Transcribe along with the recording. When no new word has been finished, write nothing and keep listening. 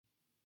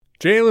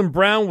Jaylen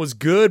Brown was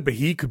good, but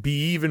he could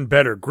be even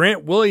better.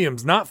 Grant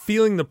Williams not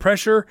feeling the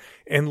pressure,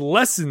 and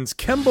lessons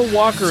Kemba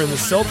Walker and the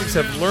Celtics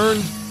have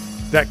learned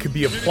that could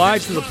be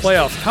applied to the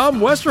playoffs. Tom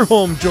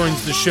Westerholm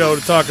joins the show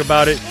to talk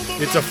about it.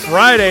 It's a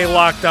Friday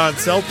Locked On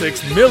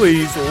Celtics.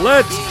 Millies,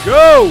 let's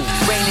go!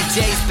 Rain and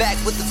Jay's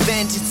back with the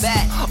vengeance.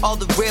 All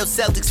the real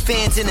Celtics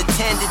fans in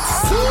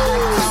attendance.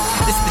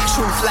 This the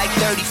truth like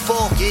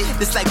 34.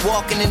 This like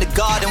walking in the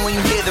garden when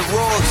you hear the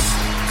roars.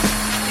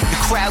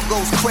 The crowd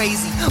goes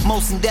crazy.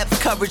 Most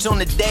in-depth coverage on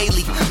the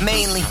daily.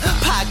 Mainly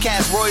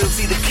podcast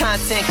royalty, the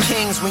content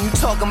kings. When you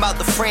talking about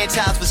the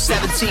franchise with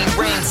 17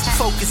 rings.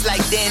 Focus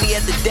like Danny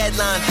at the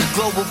deadline.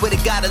 Global but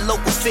it got a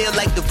local feel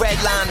like the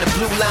red line, the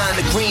blue line,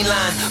 the green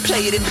line.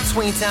 Play it in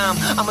between time.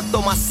 I'ma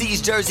throw my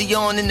C's jersey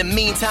on in the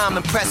meantime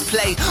and press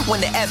play. When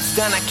the F's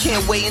done, I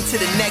can't wait until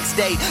the next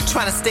day.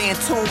 Trying to stay in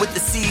tune with the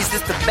C's,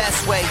 it's the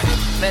best way.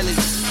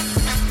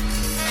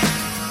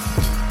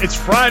 It's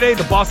Friday.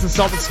 The Boston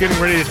Celtics getting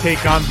ready to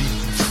take on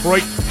the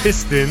Detroit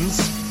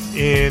Pistons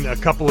in a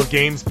couple of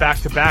games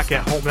back-to-back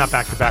at home. Not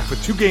back-to-back,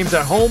 but 2 games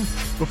at home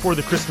before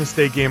the Christmas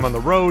Day game on the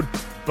road.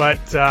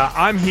 But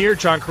I'm here.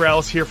 John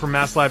Corrales here from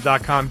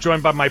MassLive.com,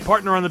 joined by my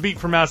partner on the beat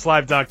from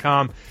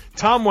MassLive.com,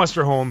 Tom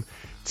Westerholm,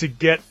 to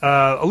get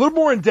a little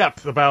more in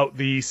depth about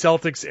the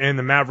Celtics and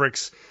the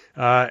Mavericks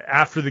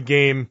after the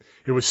game.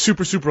 It was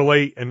super, super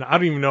late, and I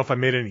don't even know if I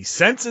made any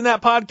sense in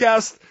that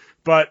podcast,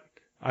 but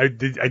I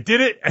did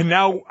it, and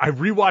now I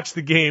rewatched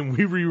the game.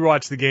 We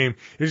rewatched the game.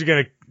 We're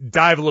going to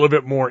dive a little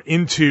bit more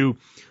into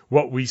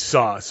what we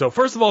saw. So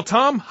first of all,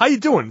 Tom, how you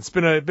doing? It's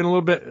been a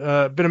little bit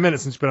been a minute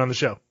since you've been on the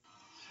show.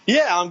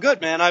 Yeah, I'm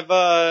good, man. I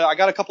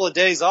got a couple of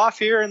days off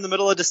here in the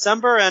middle of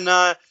December, and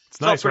it's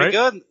felt nice, pretty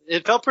right? good.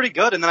 It felt pretty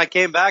good, and then I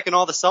came back, and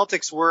all the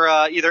Celtics were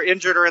either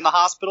injured or in the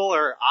hospital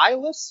or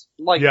eyeless.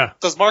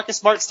 Does Marcus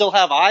Smart still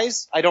have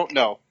eyes? I don't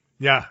know.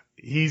 Yeah,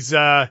 he's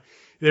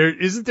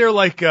isn't there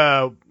like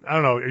I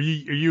don't know. Are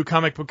you a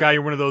comic book guy?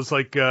 You're one of those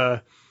like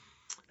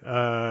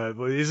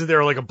isn't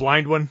there like a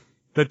blind one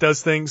that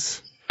does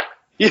things?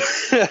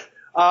 Yeah,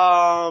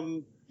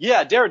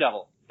 yeah,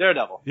 Daredevil.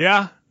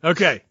 Yeah.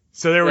 Okay.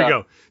 So there we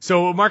go.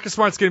 So Marcus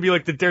Smart's gonna be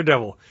like the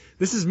Daredevil.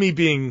 This is me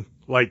being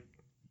like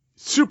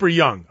super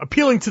young,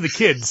 appealing to the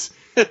kids.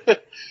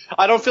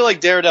 I don't feel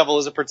like Daredevil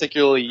is a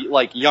particularly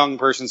like young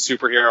person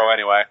superhero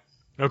anyway.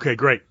 Okay,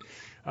 great.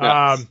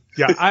 Yeah.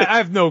 I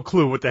have no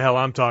clue what the hell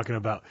I'm talking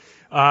about.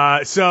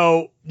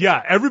 So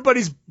yeah,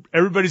 everybody's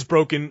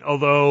broken.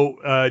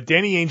 Although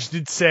Danny Ainge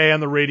did say on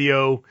the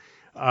radio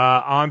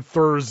on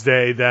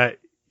Thursday that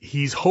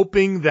he's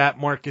hoping that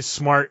Marcus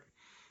Smart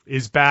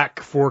is back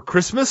for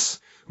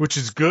Christmas, which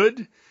is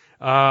good.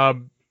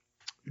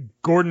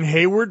 Gordon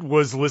Hayward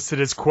was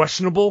listed as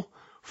questionable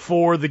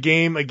for the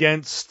game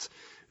against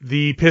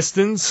the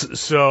Pistons,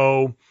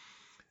 so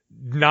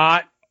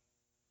not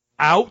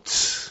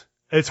out.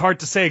 It's hard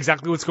to say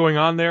exactly what's going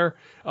on there.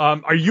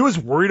 Are you as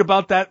worried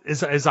about that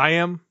as I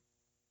am?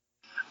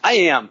 I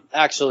am,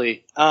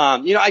 actually.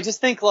 I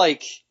just think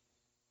like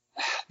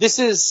this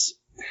is,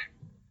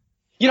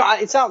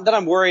 it's not that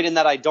I'm worried and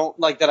that I don't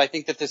like that. I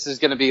think that this is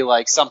going to be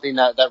like something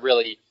that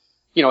really,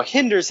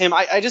 hinders him.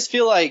 I just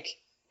feel like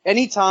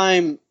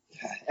anytime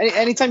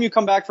you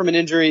come back from an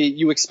injury,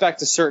 you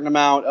expect a certain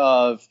amount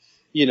of,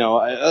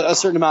 a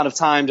certain amount of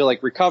time to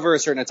like recover, a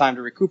certain time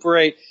to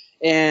recuperate.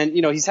 And,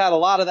 he's had a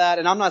lot of that.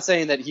 And I'm not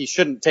saying that he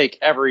shouldn't take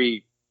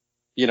every,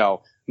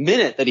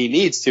 minute that he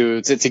needs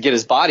to get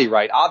his body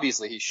right.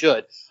 Obviously he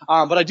should.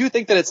 But I do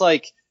think that it's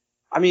like,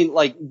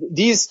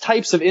 these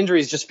types of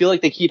injuries just feel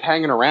like they keep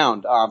hanging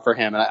around, for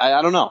him. And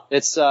I don't know.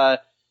 It's,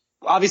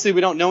 obviously we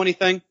don't know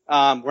anything.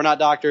 We're not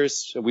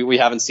doctors. We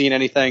haven't seen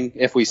anything.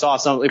 If we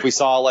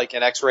saw like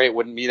an x-ray, it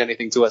wouldn't mean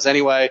anything to us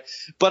anyway.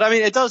 But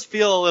it does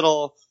feel a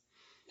little,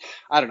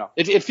 I don't know.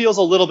 It feels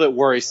a little bit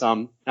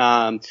worrisome.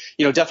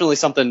 Definitely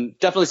something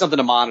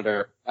to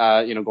monitor,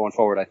 going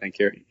forward, I think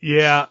here.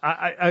 Yeah.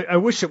 I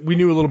wish we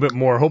knew a little bit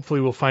more. Hopefully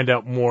we'll find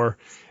out more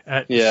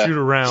at shoot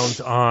around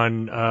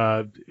on,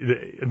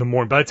 in the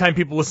morning. By the time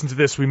people listen to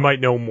this, we might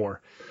know more.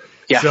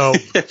 Yeah. So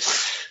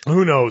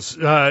who knows?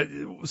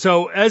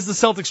 So as the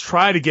Celtics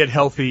try to get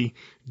healthy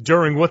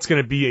during what's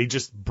going to be a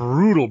just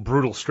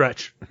brutal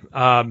stretch,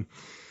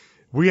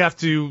 we have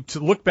to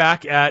look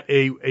back at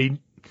a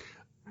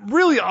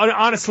really,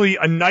 honestly,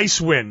 a nice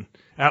win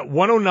at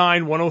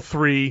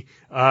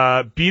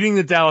 109-103, beating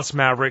the Dallas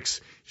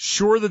Mavericks.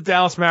 Sure, the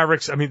Dallas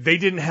Mavericks, they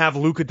didn't have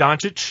Luka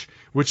Doncic,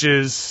 which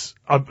is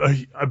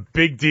a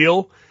big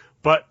deal,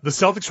 but the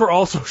Celtics were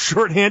also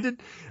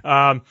shorthanded.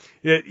 John,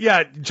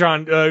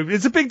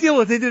 it's a big deal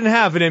that they didn't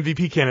have an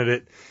MVP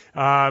candidate.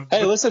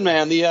 Hey, listen,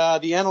 man, the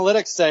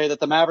analytics say that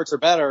the Mavericks are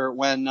better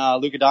when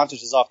Luka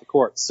Doncic is off the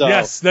court. So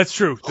yes, that's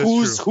true.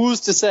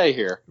 Who's to say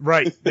here?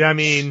 Right.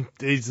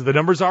 The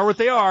numbers are what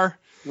they are.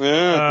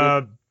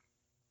 Yeah.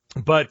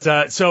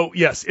 So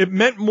yes, it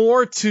meant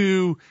more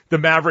to the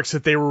Mavericks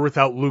that they were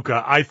without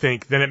Luka, I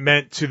think, than it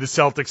meant to the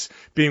Celtics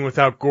being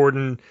without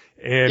Gordon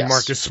and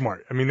Marcus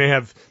Smart.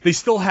 They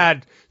still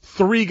had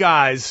 3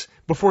 guys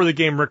before the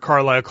game. Rick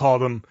Carlisle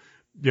called them,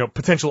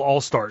 potential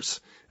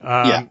all-stars.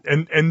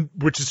 and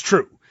which is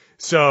true.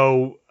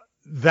 So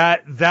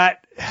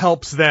that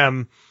helps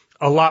them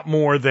a lot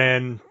more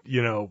than,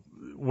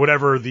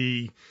 whatever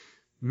the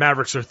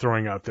Mavericks are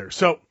throwing out there.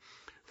 So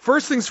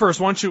first things first,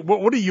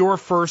 what are your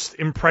first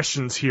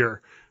impressions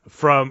here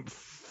from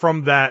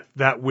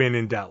that win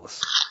in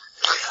Dallas?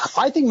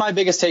 I think my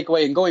biggest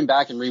takeaway, and going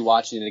back and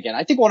rewatching it again,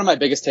 I think one of my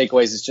biggest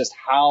takeaways is just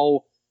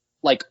how,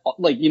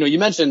 you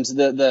mentioned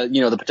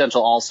the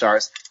potential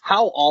all-stars,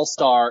 how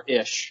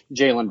all-star-ish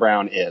Jaylen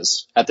Brown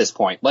is at this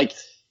point. Like,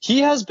 he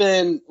has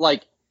been,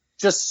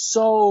 just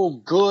so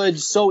good,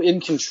 so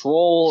in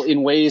control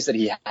in ways that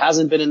he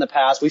hasn't been in the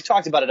past. We've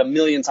talked about it a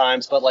million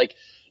times, but,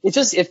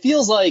 it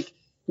feels like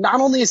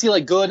not only is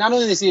he, good, not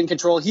only is he in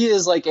control, he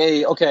is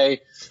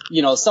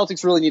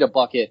Celtics really need a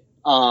bucket.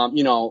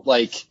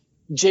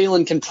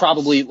 Jaylen can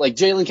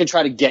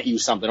try to get you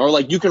something, or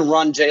you can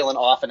run Jaylen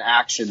off an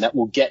action that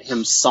will get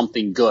him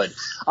something good.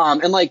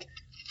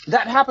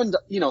 That happened,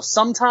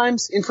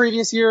 sometimes in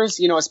previous years,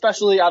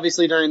 especially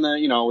obviously during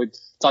we've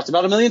talked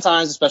about it a million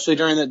times, especially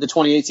during the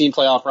 2018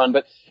 playoff run,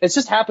 but it's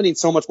just happening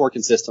so much more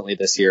consistently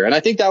this year. And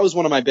I think that was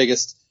one of my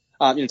biggest,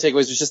 takeaways,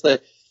 was just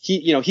that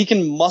he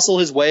can muscle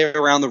his way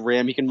around the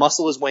rim. He can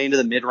muscle his way into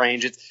the mid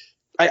range.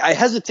 I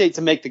hesitate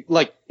to make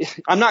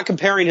I'm not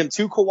comparing him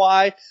to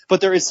Kawhi,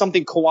 but there is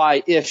something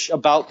Kawhi-ish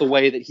about the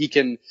way that he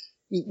can,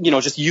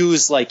 just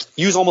use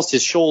almost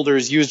his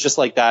shoulders, use just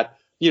that,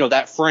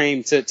 that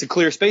frame to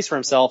clear space for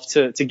himself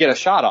to get a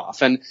shot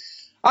off. And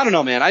I don't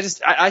know, man. I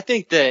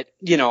think that,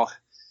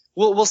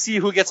 we'll see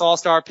who gets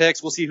all-star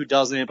picks. We'll see who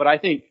doesn't. But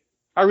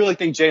I really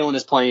think Jaylen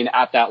is playing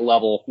at that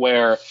level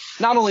where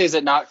not only is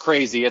it not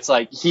crazy, it's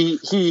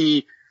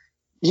he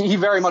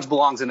very much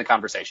belongs in the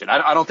conversation.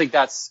 I don't think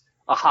that's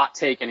a hot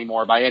take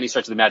anymore by any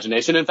stretch of the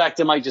imagination. In fact,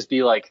 it might just be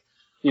a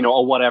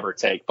whatever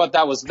take. But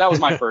that was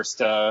my first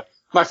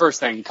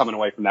thing coming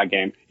away from that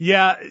game.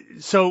 Yeah.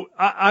 So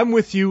I'm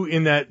with you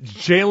in that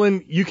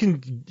Jaylen, you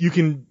can,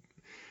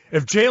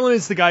 if Jaylen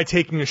is the guy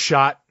taking a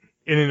shot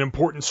in an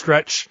important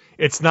stretch,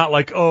 it's not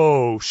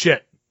oh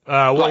shit.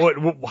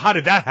 How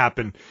did that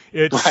happen?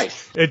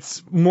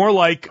 It's more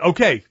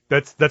okay,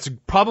 that's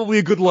probably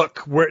a good look,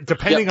 where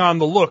depending on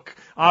the look,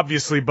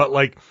 obviously, but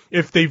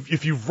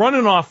if you've run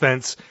an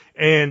offense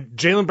and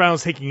Jaylen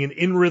Brown's taking an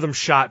in-rhythm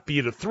shot, be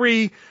it a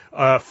three,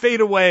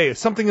 fade away,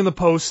 something in the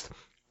post,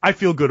 I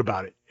feel good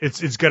about it.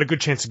 It's got a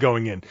good chance of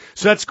going in.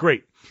 So that's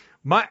great.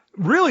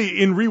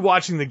 Really, in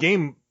rewatching the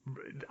game,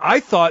 I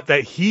thought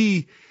that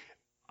he,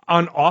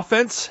 on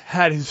offense,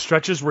 had his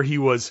stretches where he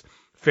was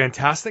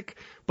fantastic,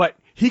 but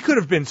he could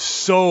have been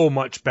so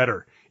much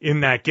better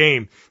in that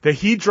game. That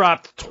he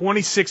dropped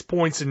 26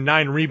 points and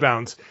 9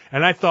 rebounds,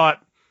 and I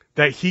thought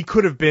that he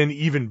could have been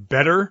even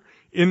better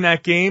in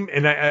that game.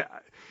 And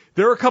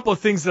there are a couple of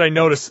things that I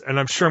noticed, and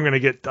I'm sure I'm going to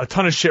get a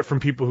ton of shit from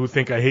people who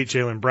think I hate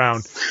Jaylen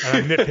Brown, and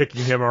I'm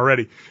nitpicking him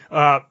already.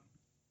 I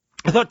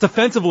thought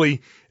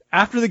defensively,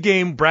 after the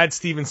game, Brad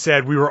Stevens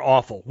said we were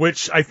awful,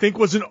 which I think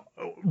was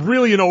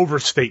really an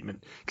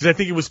overstatement, because I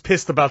think he was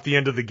pissed about the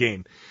end of the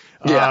game.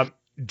 Yeah.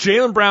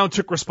 Jaylen Brown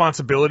took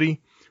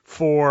responsibility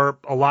for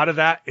a lot of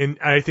that, and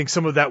I think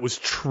some of that was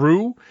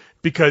true,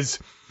 because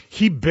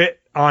he bit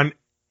on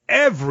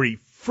every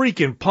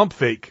freaking pump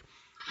fake.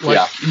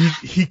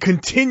 He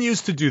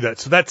continues to do that,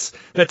 so that's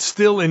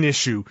still an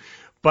issue.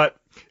 But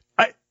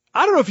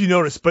I don't know if you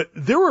noticed, but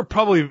there were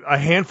probably a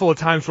handful of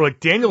times where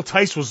Daniel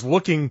Tice was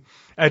looking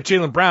at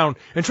Jaylen Brown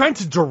and trying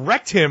to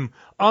direct him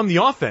on the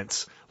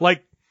offense. I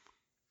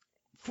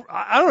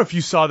don't know if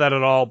you saw that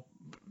at all,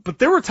 but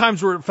there were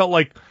times where it felt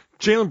like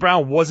Jaylen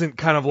Brown wasn't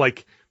kind of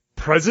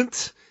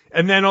present,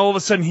 and then all of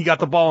a sudden he got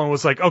the ball and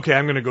was okay,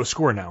 I'm going to go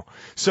score now.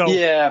 So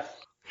yeah,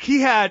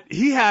 he had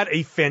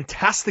a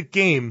fantastic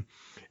game,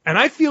 and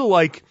I feel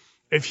like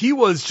if he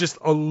was just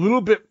a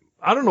little bit,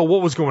 I don't know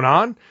what was going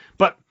on,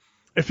 but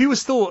if he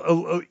was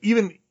still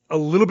even a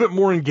little bit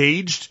more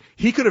engaged,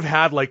 he could have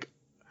had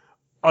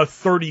a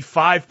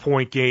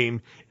 35-point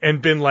game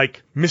and been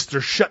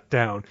Mr.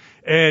 Shutdown.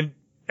 And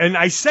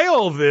I say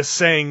all of this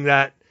saying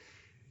that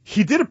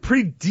he did a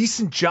pretty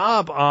decent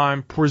job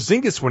on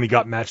Porzingis when he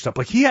got matched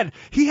up. He had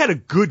a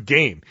good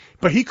game,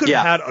 but he could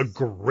have had a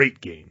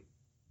great game.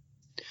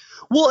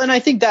 Well, and I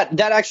think that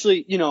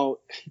actually,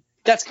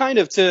 that's kind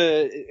of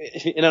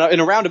in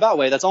a roundabout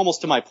way, that's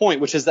almost to my point,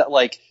 which is that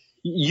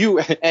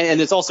and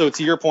it's also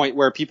to your point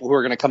where people who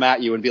are going to come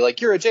at you and be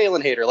you're a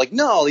Jaylen hater.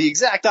 No, the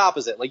exact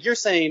opposite. You're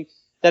saying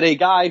that a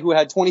guy who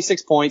had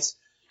 26 points,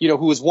 who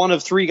was one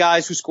of 3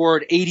 guys who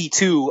scored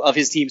 82 of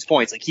his team's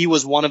points. He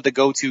was one of the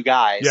go-to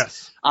guys.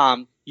 Yes.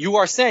 You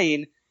are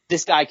saying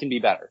this guy can be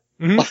better.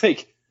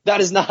 Mm-hmm.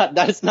 That's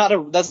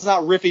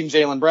not ripping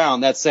Jaylen Brown.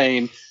 That's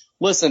saying,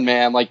 listen,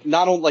 man,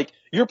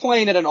 you're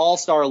playing at an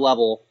all-star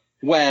level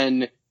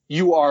when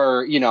you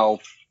are,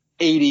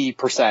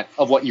 80%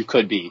 of what you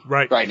could be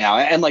right now.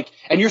 And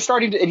he's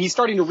starting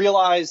to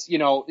realize,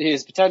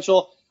 his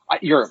potential.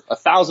 You're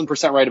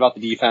 1,000% right about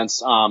the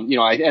defense.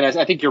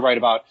 I think you're right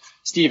about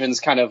Stevens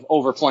kind of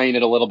overplaying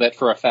it a little bit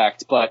for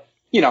effect. But,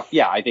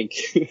 I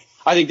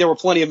think there were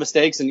plenty of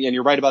mistakes, and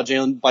you're right about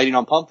Jaylen biting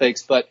on pump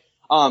fakes. But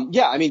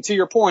yeah, I mean, to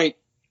your point,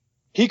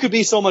 he could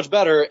be so much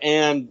better,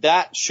 and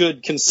that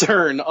should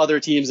concern other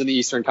teams in the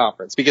Eastern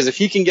Conference, because if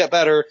he can get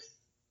better,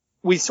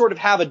 we sort of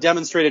have a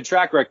demonstrated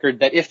track record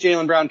that if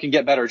Jaylen Brown can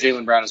get better,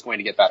 Jaylen Brown is going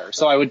to get better.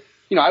 So I would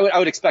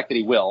expect that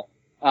he will.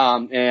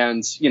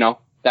 And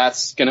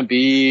that's going to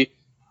be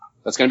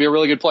a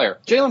really good player.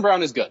 Jaylen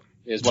Brown is good,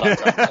 is what I'm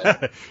trying to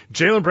say.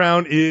 Jaylen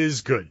Brown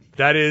is good.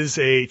 That is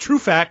a true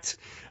fact.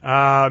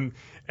 And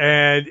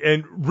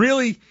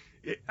really,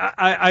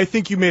 I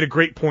think you made a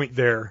great point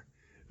there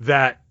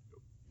that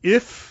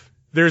if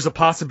there's a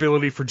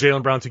possibility for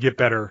Jaylen Brown to get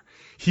better,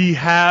 he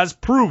has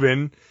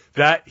proven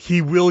that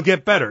he will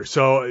get better.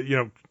 So,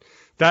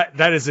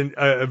 that is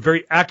a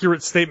very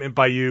accurate statement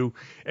by you.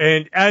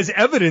 And as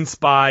evidenced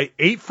by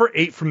 8 for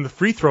 8 from the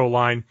free throw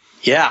line.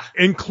 Yeah.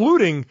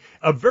 Including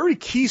a very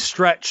key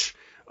stretch.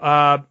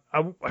 I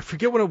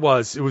forget when it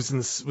was. It was in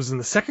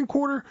the second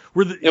quarter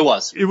it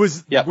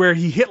was yep. Where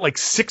he hit like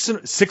six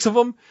of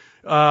them.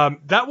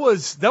 That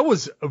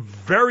was a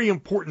very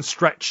important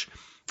stretch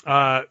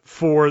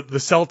for the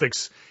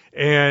Celtics,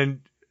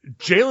 and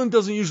Jaylen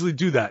doesn't usually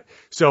do that.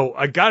 So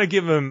I got to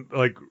give him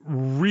like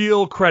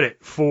real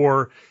credit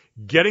for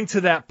getting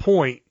to that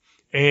point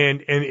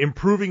and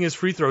improving his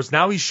free throws.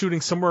 Now he's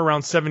shooting somewhere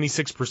around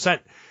 76%.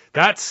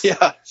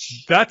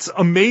 That's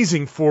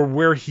amazing for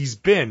where he's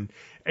been.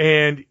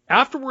 And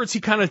afterwards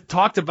he kind of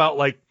talked about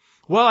like,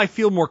 well, I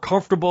feel more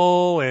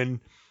comfortable, and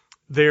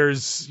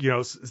there's,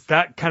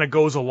 that kind of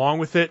goes along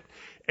with it.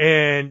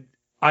 And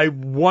I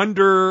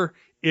wonder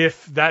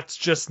if that's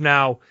just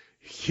now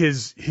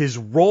his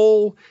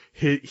role.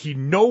 He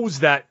knows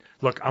that,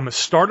 look, I'm a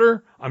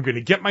starter. I'm going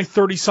to get my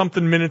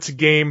 30-something minutes a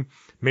game,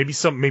 maybe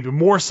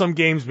more some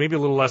games, maybe a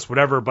little less,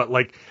 whatever. But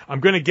like, I'm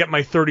going to get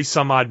my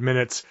 30-some-odd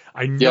minutes.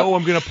 I know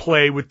I'm going to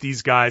play with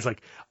these guys.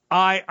 Like,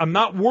 I'm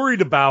not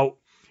worried about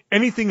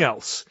anything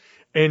else.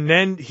 And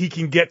then he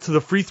can get to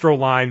the free throw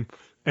line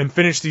and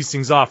finish these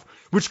things off,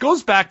 which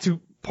goes back to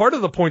part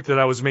of the point that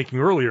I was making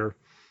earlier.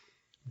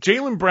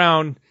 Jaylen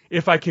Brown,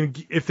 if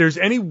there's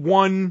any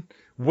one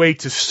way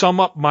to sum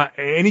up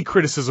any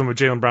criticism of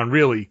Jaylen Brown,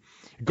 really,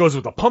 it goes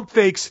with the pump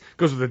fakes,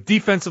 goes with the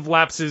defensive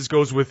lapses,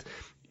 goes with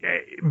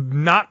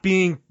not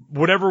being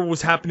whatever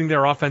was happening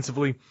there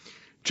offensively.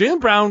 Jaylen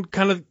Brown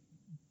kind of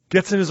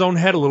gets in his own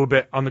head a little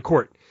bit on the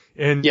court.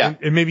 And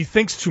maybe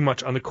thinks too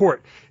much on the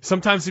court.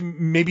 Sometimes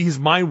maybe his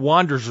mind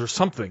wanders or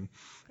something.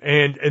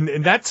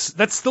 And that's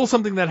still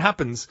something that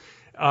happens.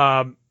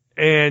 And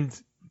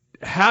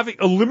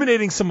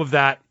eliminating some of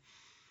that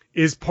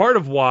is part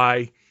of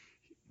why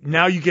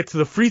now you get to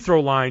the free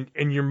throw line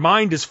and your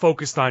mind is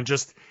focused on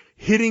just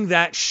hitting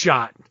that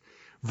shot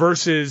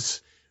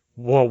versus,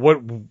 well,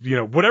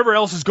 whatever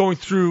else is going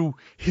through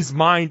his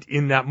mind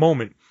in that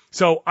moment.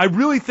 So I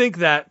really think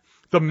that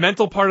the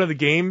mental part of the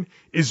game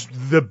is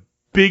the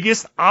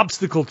biggest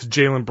obstacle to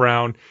Jaylen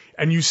Brown,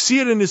 and you see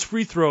it in his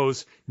free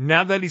throws.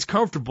 Now that he's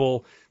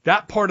comfortable,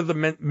 that part of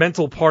the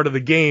mental part of the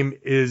game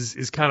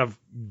is kind of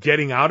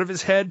getting out of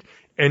his head,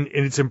 and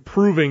it's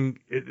improving.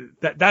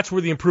 That's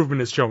where the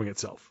improvement is showing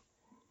itself.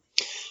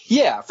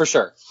 Yeah, for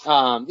sure.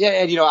 And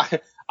you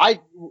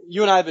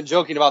and I have been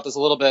joking about this a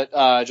little bit,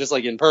 just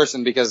like in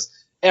person, because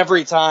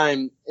every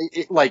time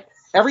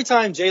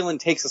Jaylen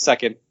takes a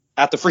second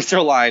at the free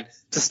throw line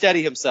to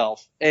steady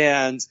himself,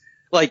 and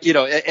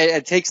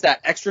it takes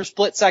that extra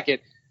split second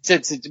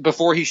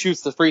before he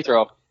shoots the free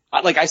throw.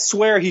 I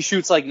swear he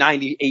shoots like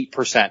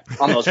 98%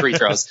 on those free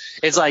throws.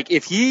 It's like,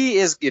 if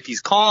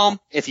he's calm,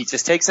 if he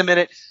just takes a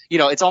minute,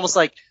 it's almost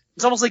like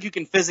you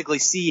can physically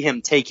see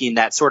him taking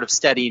that sort of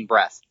steadying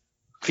breath.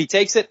 If he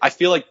takes it, I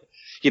feel like,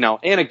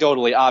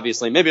 anecdotally,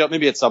 obviously,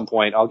 maybe at some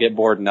point I'll get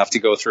bored enough to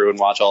go through and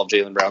watch all of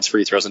Jaylen Brown's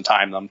free throws and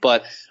time them.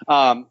 But,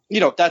 but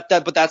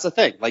that's the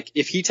thing. Like,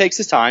 if he takes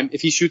his time,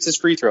 if he shoots his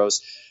free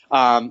throws,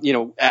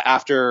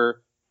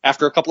 after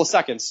a couple of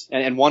seconds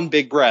and one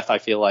big breath, I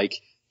feel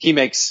like he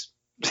makes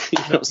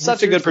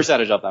such a good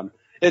percentage of them.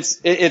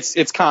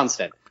 It's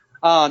constant.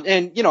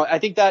 I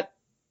think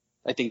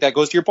that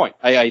goes to your point.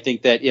 I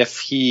think that if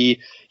he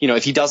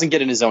doesn't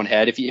get in his own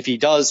head, if he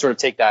does sort of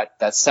take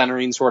that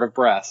centering sort of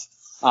breath,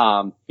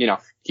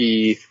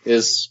 he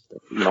is,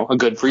 a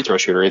good free throw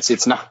shooter.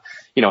 It's not,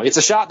 it's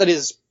a shot that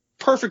is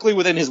perfectly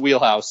within his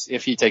wheelhouse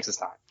if he takes his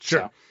time. Sure.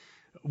 So.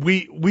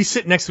 We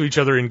sit next to each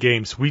other in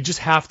games. We just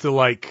have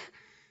to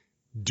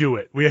do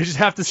it. We just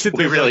have to sit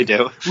there. We really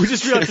do. We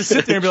just really have to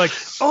sit there and be like,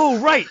 oh,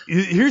 right,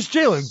 here's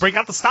Jaylen. Break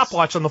out the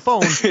stopwatch on the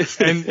phone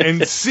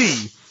and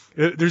see.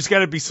 There's got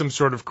to be some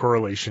sort of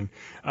correlation.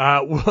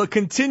 We'll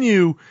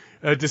continue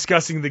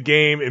discussing the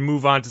game and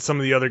move on to some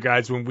of the other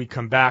guys when we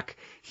come back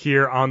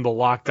here on the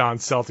Locked On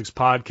Celtics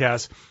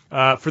podcast.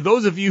 For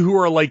those of you who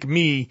are like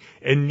me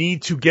and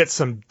need to get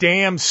some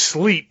damn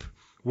sleep,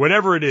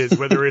 whatever it is,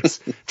 whether it's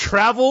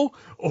travel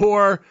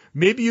or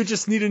maybe you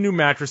just need a new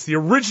mattress, the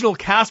original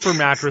Casper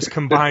mattress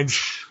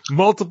combines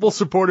multiple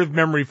supportive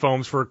memory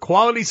foams for a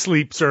quality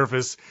sleep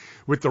surface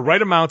with the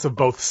right amount of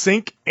both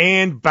sink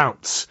and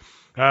bounce.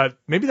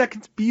 Maybe that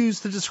could be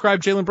used to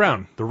describe Jaylen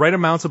Brown. The right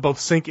amounts of both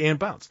sink and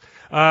bounce.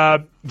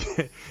 Get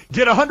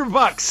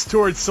 $100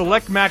 towards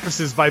select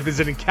mattresses by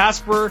visiting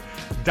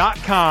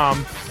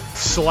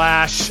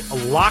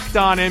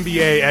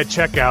Casper.com/LockedOnNBA at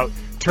checkout.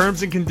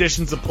 Terms and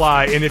conditions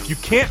apply. And if you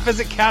can't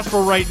visit Casper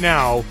right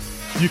now,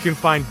 you can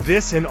find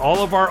this and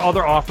all of our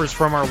other offers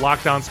from our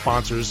Locked On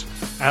sponsors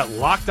at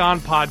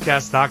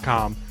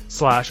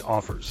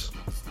LockedOnPodcast.com/offers.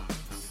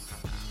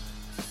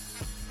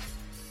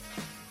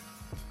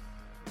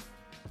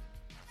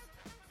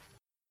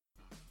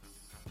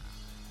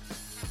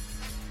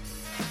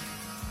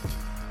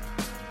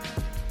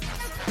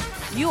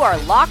 You are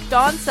Locked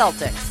On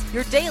Celtics,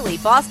 your daily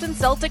Boston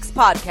Celtics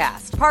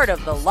podcast, part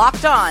of the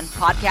Locked On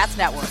Podcast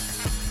Network.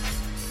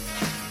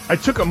 I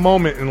took a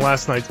moment in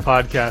last night's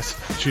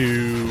podcast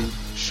to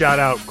shout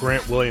out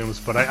Grant Williams,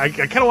 but I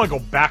kind of want to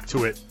go back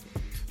to it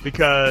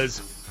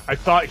because I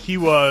thought he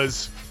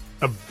was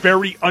a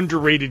very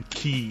underrated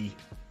key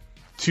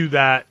to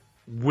that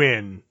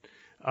win.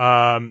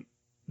 The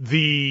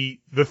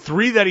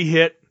three that he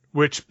hit,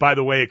 which, by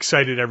the way,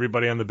 excited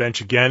everybody on the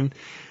bench again,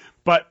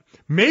 but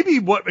maybe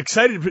what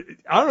excited,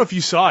 I don't know if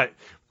you saw it,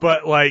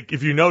 but like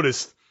if you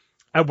noticed,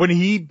 when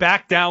he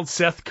backed down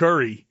Seth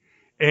Curry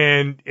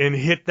and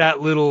hit that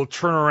little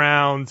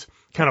turnaround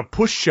kind of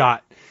push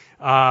shot,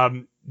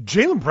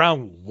 Jaylen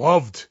Brown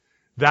loved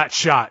that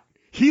shot.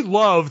 He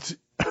loved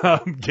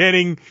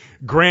getting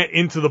Grant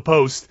into the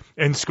post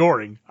and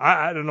scoring.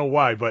 I don't know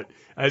why, but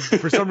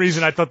for some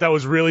reason I thought that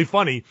was really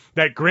funny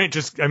that Grant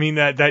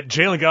that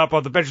Jaylen got up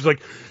off the bench was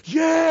like,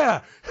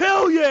 yeah,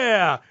 hell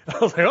yeah. I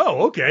was like,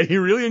 oh, okay. He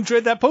really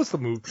enjoyed that post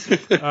move.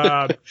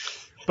 But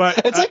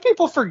it's like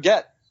people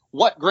forget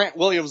what Grant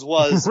Williams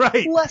was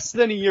right. less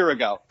than a year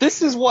ago.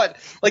 This is what,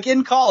 like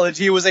in college,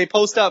 he was a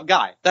post-up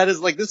guy. That is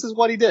like, this is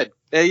what he did.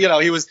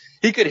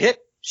 He could hit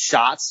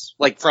shots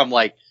like from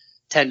like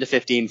 10 to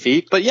 15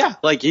 feet. But yeah,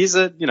 like he's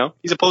a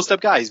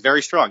post-up guy. He's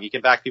very strong. He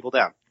can back people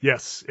down.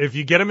 Yes. If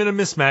you get him in a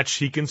mismatch,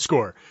 he can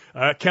score.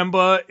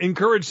 Kemba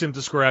encouraged him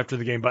to score after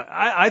the game, but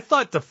I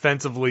thought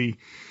defensively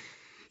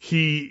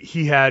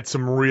he had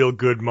some real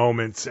good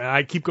moments. And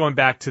I keep going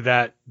back to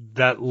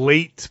that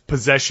late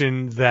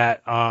possession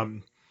that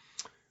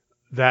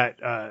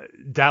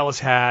Dallas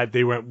had.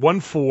 They went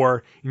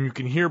 1-4, and you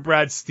can hear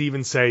Brad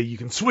Stevens say, you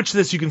can switch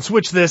this,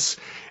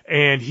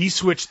 and he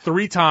switched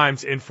 3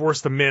 times and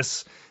forced a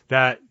miss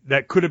that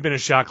could have been a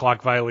shot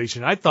clock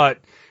violation. I thought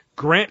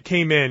Grant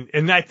came in,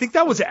 and I think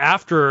that was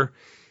after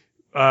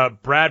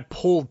Brad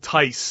pulled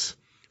Tice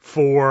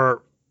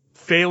for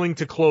failing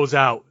to close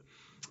out.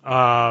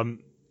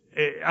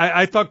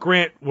 I thought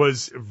Grant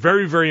was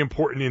very, very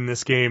important in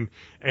this game,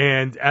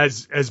 and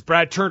as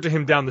Brad turned to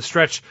him down the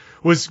stretch,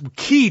 was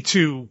key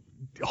to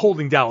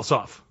holding Dallas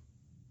off.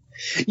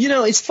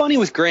 It's funny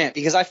with Grant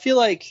because I feel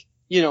like,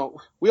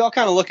 we all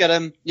kind of look at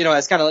him,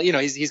 as kind of,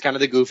 he's kind of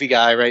the goofy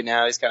guy right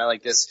now. He's kind of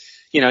like this,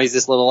 he's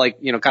this little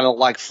kind of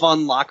like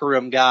fun locker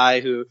room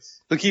guy who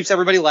keeps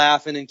everybody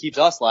laughing and keeps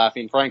us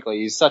laughing. Frankly,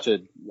 he's such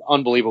an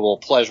unbelievable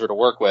pleasure to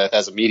work with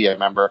as a media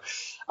member.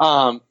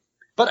 But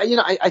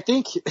I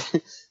think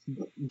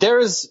there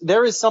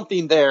is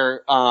something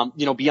there,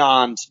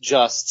 beyond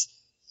just,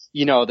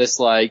 this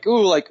like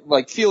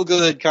feel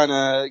good kind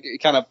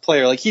of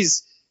player. Like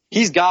he's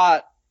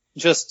got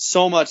just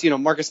so much,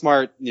 Marcus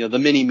Smart, the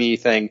mini me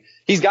thing.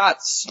 He's got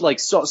like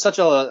such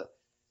a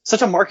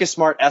Marcus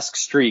Smart-esque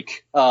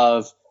streak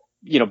of,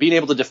 being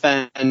able to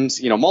defend,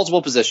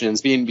 multiple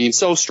positions, being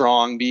so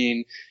strong,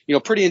 being,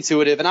 pretty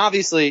intuitive. And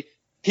obviously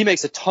he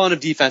makes a ton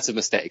of defensive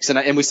mistakes.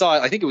 And we saw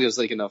it, I think it was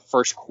like in the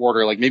first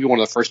quarter, like maybe one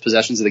of the first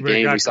possessions of the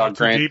game we saw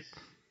Grant. Deep.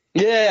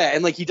 Yeah.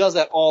 And like he does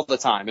that all the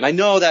time. And I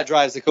know that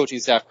drives the coaching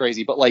staff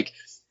crazy, but like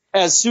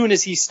as soon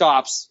as he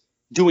stops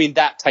doing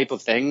that type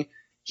of thing,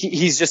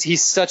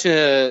 he's such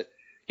an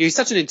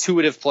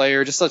intuitive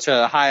player, just such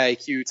a high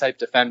IQ type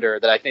defender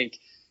that I think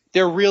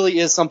there really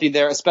is something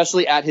there,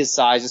 especially at his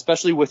size,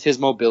 especially with his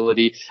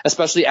mobility,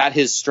 especially at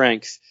his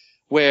strength,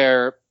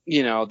 where,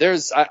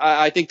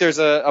 I think there's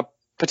a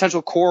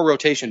potential core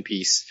rotation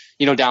piece,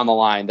 down the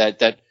line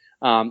that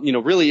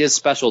really is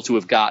special to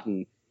have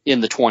gotten in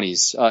the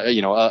 20s,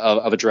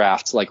 of a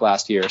draft like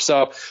last year.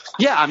 So,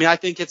 yeah, I mean, I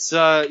think it's,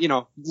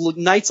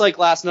 nights like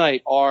last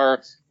night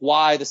are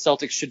why the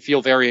Celtics should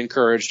feel very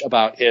encouraged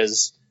about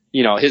his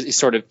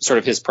sort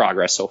of his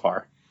progress so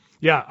far.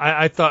 Yeah,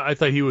 I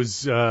thought he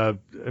was.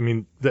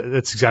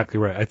 That's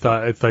exactly right.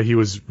 I thought he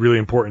was really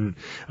important,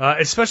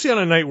 especially on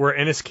a night where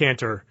Enes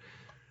Kanter.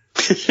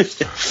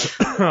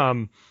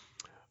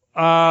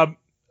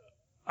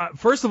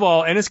 First of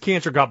all, Enes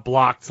Kanter got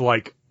blocked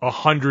like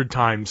 100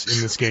 times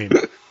in this game.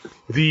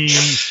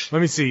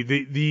 Let me see.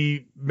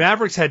 The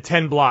Mavericks had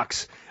 10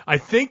 blocks. I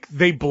think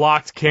they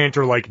blocked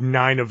Kanter like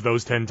 9 of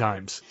those 10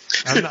 times.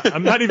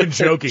 I'm not even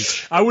joking.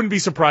 I wouldn't be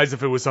surprised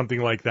if it was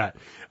something like that.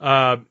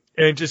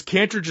 And just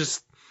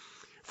Kanter,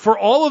 for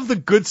all of the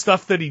good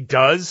stuff that he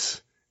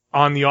does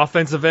on the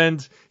offensive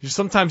end,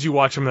 sometimes you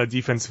watch him on the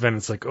defensive end,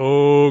 it's like,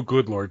 oh,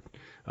 good Lord.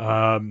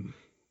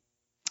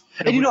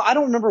 And I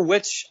don't remember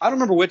which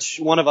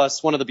one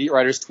of the beat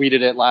writers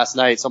tweeted it last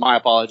night, so my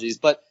apologies.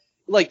 But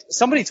like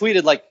somebody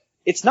tweeted, like,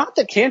 it's not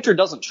that Kanter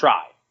doesn't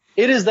try.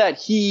 It is that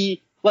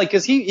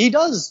cause he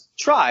does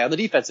try on the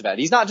defensive end.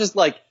 He's not just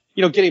like,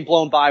 getting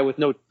blown by with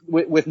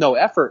no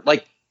effort.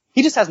 Like,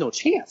 he just has no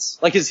chance.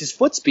 Like his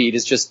foot speed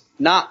is just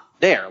not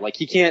there. Like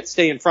he can't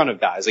stay in front of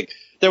guys. Like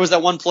there was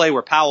that one play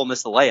where Powell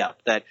missed the layup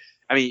that,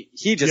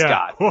 he just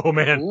got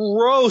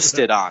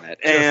roasted on it.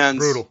 And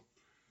brutal.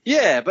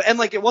 Yeah, and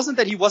like it wasn't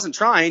that he wasn't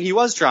trying, he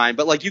was trying,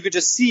 but like you could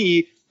just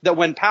see that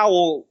when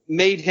Powell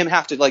made him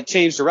have to like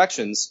change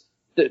directions,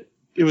 that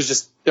it was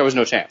just there was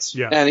no chance.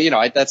 Yeah. And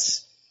I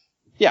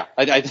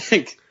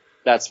think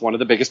that's one of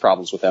the biggest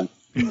problems with him.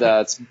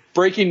 That's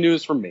breaking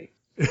news from me.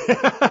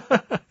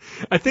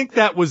 I think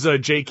that was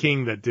Jay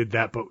King that did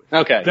that, but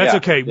okay, that's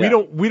okay. Yeah.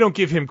 We don't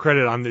give him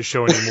credit on this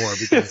show anymore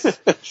because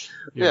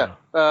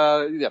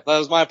that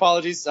was my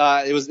apologies.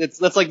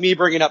 That's like me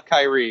bringing up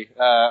Kyrie.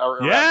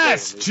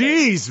 Yes,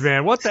 jeez,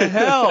 man, what the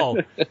hell?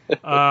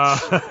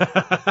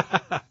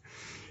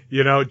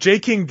 Jay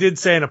King did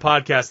say in a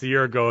podcast a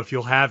year ago, if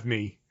you'll have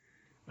me.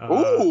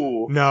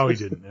 Ooh. No, he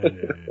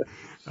didn't.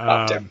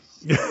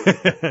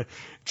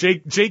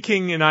 Jay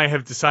King and I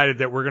have decided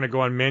that we're going to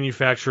go on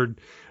manufactured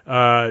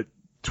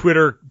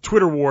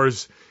Twitter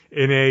wars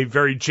in a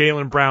very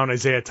Jaylen Brown,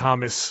 Isaiah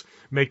Thomas,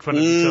 make fun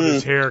of each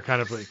other's hair kind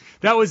of thing.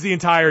 That was the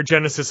entire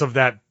genesis of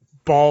that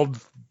bald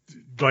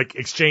like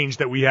exchange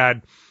that we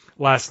had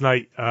last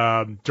night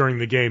during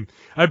the game.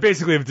 I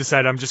basically have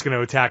decided I'm just going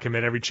to attack him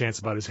at every chance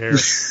about his hair,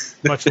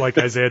 much like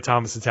Isaiah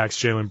Thomas attacks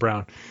Jaylen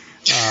Brown.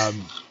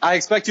 I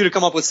expect you to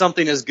come up with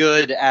something as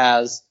good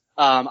as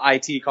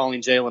IT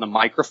calling Jaylen a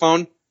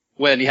microphone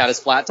when he had his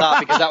flat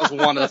top, because that was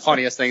one of the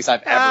funniest things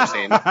I've ever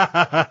seen.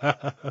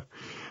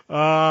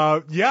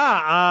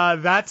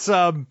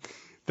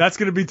 That's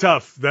going to be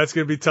tough. That's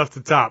going to be tough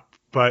to top,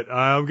 but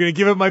I'm going to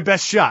give it my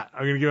best shot.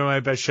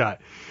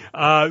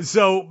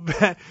 So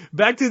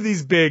back to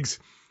these bigs,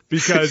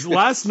 because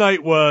last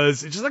night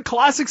was just a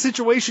classic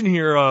situation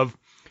here of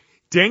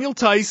Daniel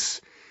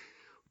Theis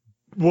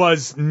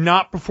was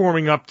not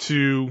performing up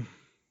to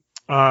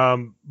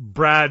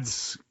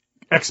Brad's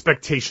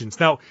expectations.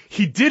 Now,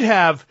 he did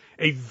have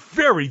a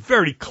very,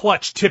 very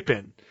clutch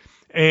tip-in,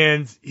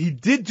 and he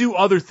did do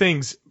other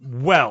things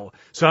well.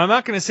 So I'm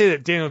not going to say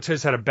that Daniel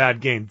Theis had a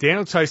bad game.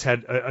 Daniel Theis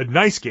had a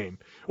nice game,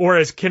 or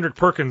as Kendrick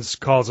Perkins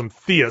calls him,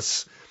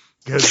 Theus,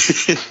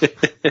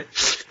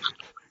 because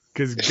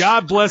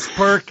God bless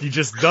Perk, he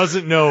just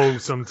doesn't know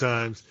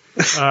sometimes.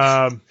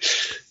 But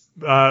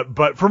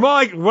from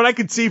what I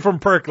could see from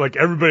Perk, like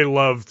everybody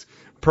loved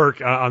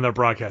Perk on their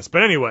broadcast.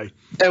 But anyway,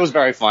 it was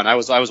very fun. I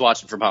was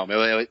watching from home.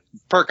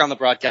 Perk on the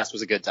broadcast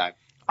was a good time.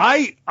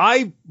 I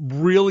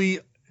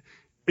really,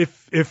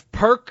 if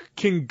Perk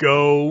can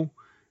go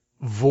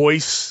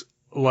voice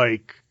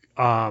like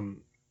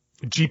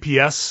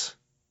GPS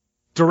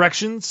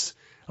directions,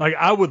 like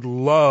I would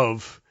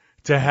love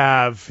to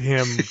have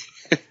him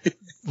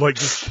like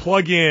just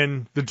plug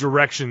in the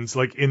directions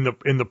like in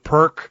the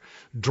Perk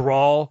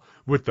drawl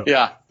with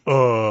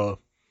the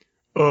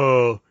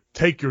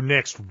take your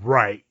next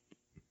right,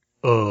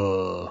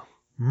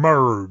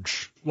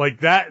 merge,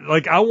 like that.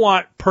 Like I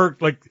want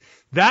Perk, like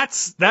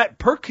that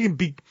Perk can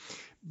be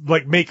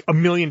like make $1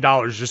 million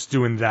just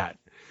doing that.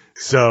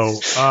 So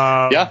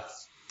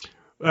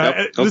then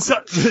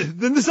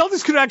the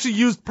Celtics could actually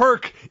use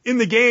Perk in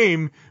the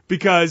game,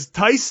 because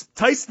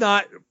Theis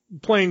not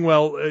playing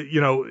well.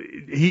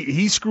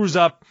 He screws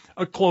up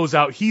a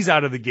closeout. He's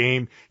out of the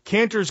game.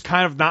 Kanter's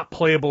kind of not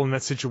playable in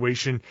that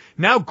situation.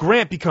 Now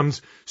Grant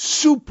becomes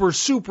super,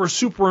 super,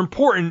 super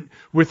important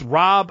with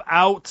Rob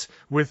out,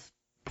 with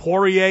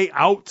Poirier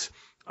out.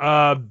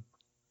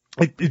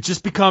 It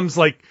just becomes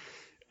like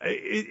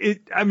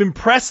I'm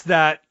impressed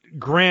that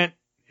Grant,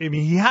 I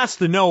mean, he has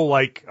to know,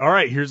 like, all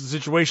right, here's the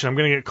situation. I'm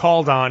going to get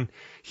called on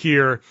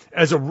here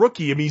as a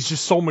rookie. I mean, he's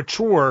just so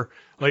mature.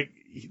 Like,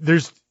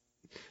 there's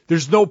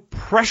no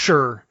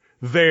pressure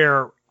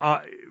there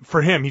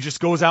for him. He just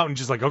goes out and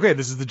just like, okay,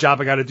 this is the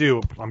job I got to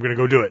do. I'm going to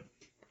go do it.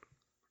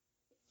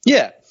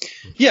 Yeah,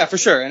 for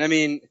sure. And I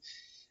mean,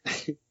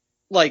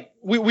 like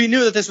we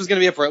knew that this was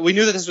going to be we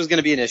knew that this was going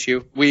to be an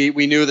issue. We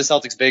knew the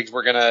Celtics bigs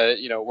were going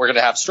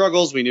to have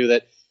struggles. We knew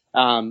that,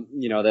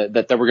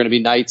 that there were going to be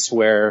nights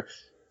where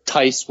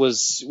Theis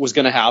was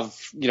going to have,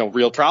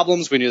 real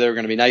problems. We knew there were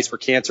going to be nights where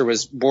Kanter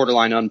was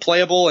borderline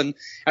unplayable. And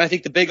I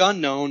think the big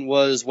unknown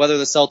was whether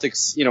the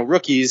Celtics,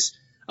 rookies,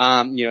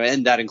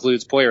 and that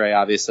includes Poirier,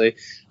 obviously,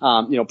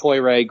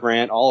 Poirier,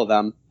 Grant, all of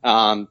them,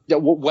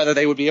 whether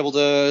they would be able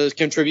to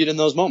contribute in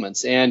those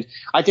moments. And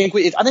I think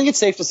it's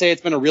safe to say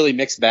it's been a really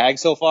mixed bag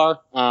so far.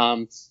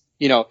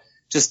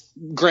 Just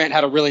Grant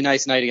had a really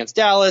nice night against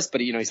Dallas,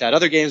 but he's had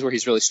other games where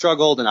he's really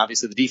struggled, and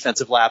obviously the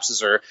defensive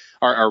lapses are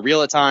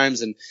real at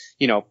times. And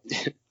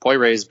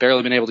Poirier's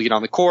barely been able to get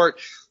on the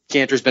court.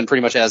 Kanter's been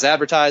pretty much as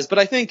advertised. But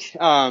I think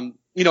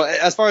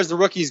as far as the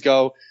rookies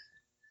go,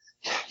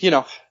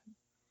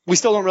 we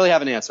still don't really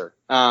have an answer.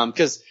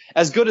 Because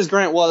as good as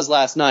Grant was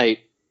last night,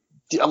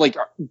 like,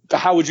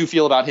 how would you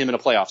feel about him in a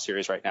playoff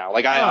series right now?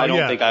 Like, I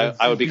don't think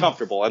I would be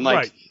comfortable. And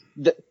like,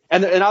 right.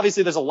 And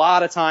obviously there's a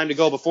lot of time to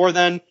go before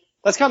then.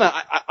 That's kind of,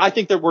 I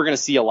think that we're going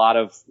to see a lot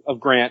of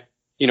Grant,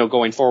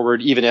 going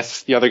forward, even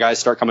if the other guys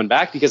start coming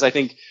back, because I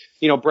think,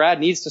 Brad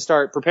needs to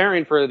start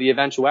preparing for the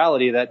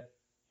eventuality that,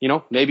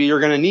 maybe you're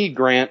going to need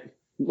Grant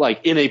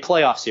like in a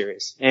playoff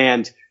series,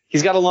 and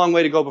he's got a long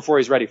way to go before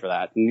he's ready for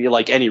that. And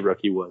like any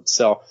rookie would.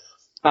 So,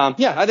 I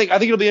think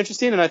it'll be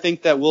interesting. And I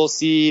think that we'll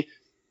see,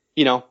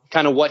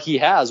 kind of what he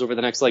has over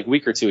the next like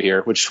week or two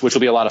here, which will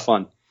be a lot of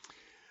fun.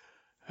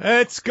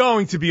 It's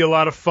going to be a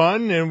lot of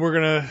fun, and we're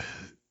going to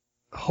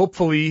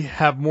hopefully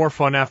have more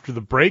fun after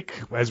the break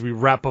as we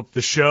wrap up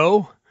the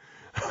show.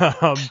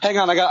 Hang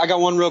on. I got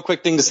one real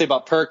quick thing to say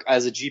about Perk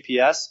as a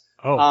GPS.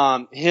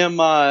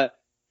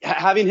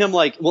 Having him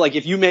like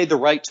if you made the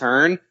right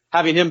turn,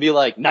 having him be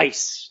like,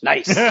 nice.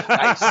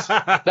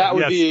 That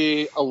would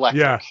be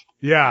electric.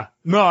 Yeah.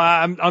 No,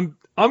 I'm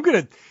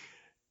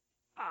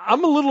a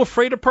little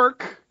afraid of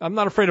Perk. I'm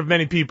not afraid of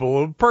many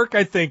people. Perk,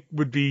 I think,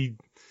 would be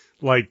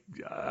like,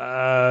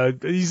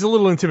 he's a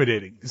little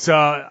intimidating. So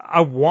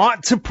I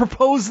want to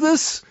propose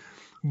this,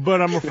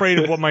 but I'm afraid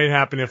of what might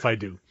happen if I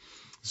do.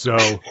 So,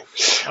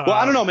 well,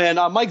 I don't know, man.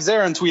 Mike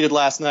Zarin tweeted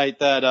last night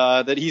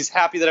that he's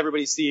happy that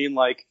everybody's seeing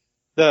like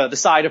the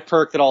side of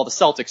Perk that all the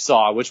Celtics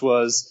saw, which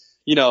was,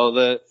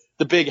 the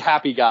big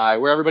happy guy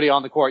where everybody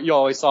on the court, you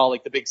always saw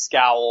like the big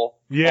scowl.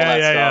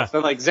 Yeah.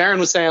 And like Zarin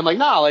was saying like,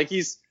 nah, like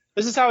this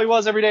is how he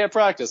was every day at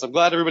practice. I'm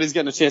glad everybody's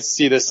getting a chance to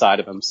see this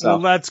side of him. So well,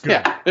 that's good.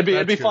 Yeah,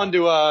 it'd be fun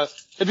to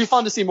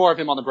see more of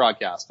him on the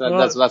broadcast.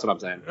 That's what I'm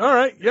saying. All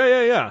right.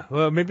 Yeah.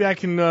 Well, maybe I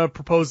can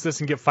propose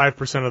this and get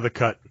 5% of the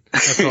cut.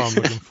 That's all I'm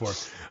looking for.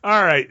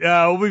 All right.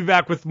 We'll be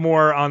back with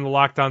more on the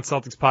Locked On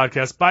Celtics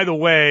podcast. By the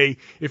way,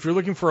 if you're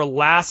looking for a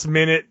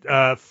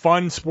last-minute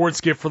fun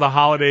sports gift for the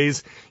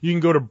holidays, you can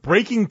go to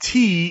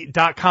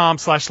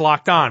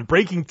BreakingT.com/LockedOn.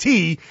 Breaking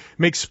T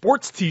makes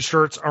sports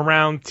T-shirts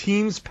around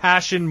teams'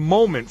 passion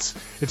moments.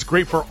 It's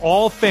great for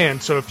all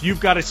fans. So if you've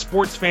got a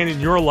sports fan in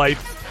your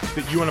life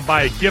that you want to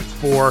buy a gift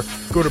for,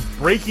 go to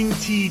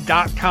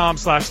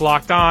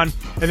BreakingT.com/LockedOn,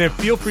 and then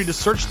feel free to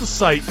search the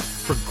site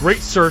for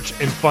great shirts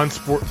and fun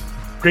sports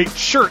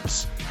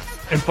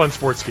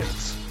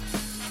gifts.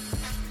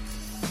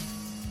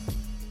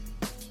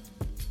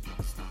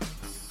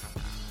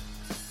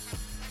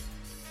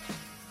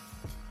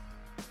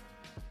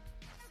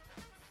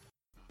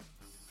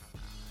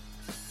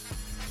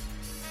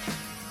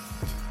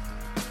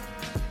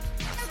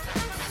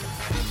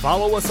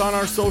 Follow us on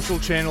our social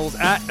channels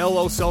at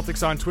LO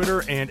Celtics on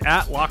Twitter and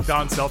at Locked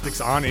On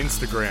Celtics on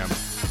Instagram.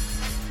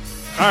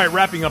 All right,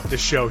 wrapping up this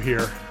show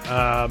here.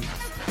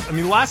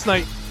 Last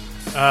night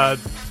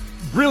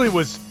really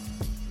was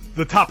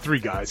the top three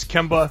guys,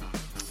 Kemba,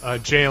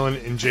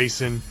 Jalen, and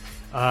Jason.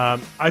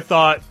 I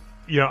thought,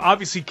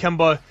 obviously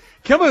Kemba,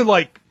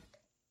 like,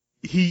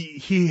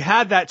 he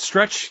had that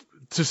stretch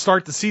to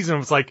start the season. It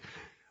was like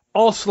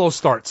all slow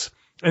starts.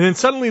 And then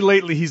suddenly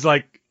lately he's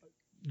like,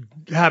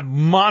 had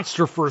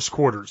monster first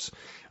quarters.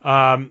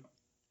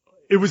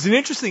 It was an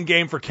interesting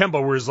game for Kemba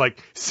where it was like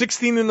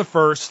 16 in the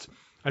first.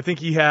 I think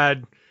he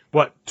had,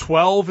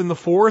 12 in the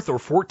fourth or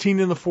 14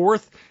 in the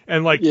fourth,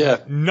 and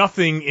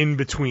nothing in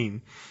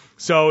between.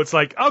 So it's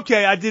like,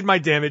 okay, I did my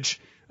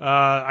damage.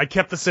 I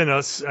kept us in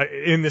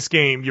this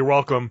game. You're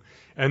welcome.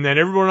 And then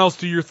everyone else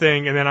do your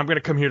thing, and then I'm going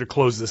to come here to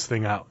close this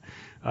thing out.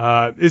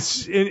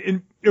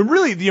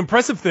 Really the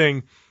impressive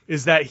thing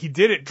is that he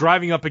did it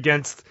driving up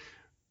against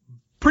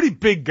pretty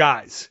big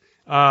guys.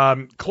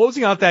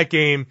 Closing out that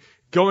game,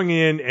 going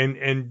in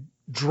and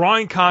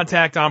drawing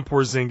contact on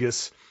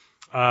Porzingis,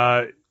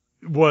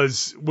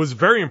 was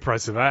very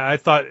impressive. I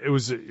thought it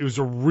was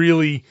a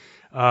really,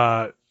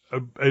 a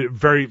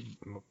very,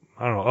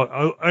 I don't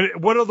know,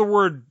 what other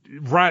word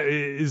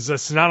is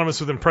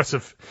synonymous with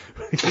impressive?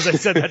 Because I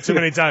said that too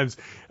many times.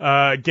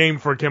 Game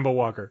for Kemba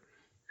Walker.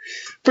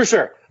 For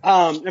sure.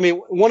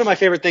 One of my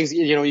favorite things,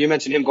 you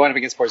mentioned him going up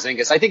against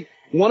Porzingis. I think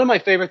one of my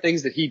favorite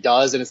things that he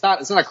does, and it's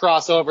not a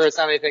crossover, it's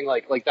not anything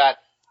like that.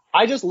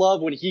 I just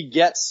love when he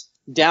gets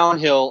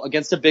downhill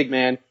against a big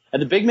man,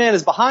 and the big man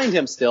is behind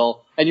him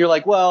still, and you're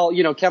like, well,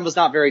 Kemba's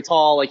not very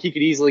tall, like he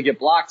could easily get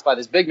blocked by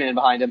this big man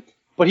behind him,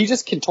 but he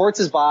just contorts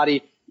his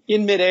body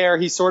in midair.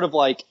 He's sort of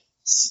like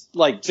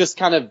just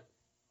kind of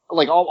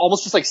like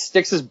almost just like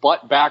sticks his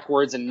butt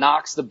backwards and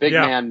knocks the big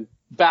man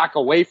back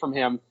away from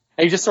him,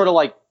 and he just sort of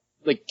like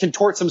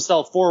contorts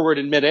himself forward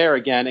in midair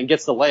again and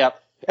gets the layup.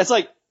 It's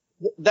like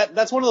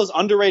that's one of those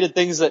underrated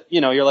things that,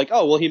 you're like,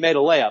 oh, well, he made a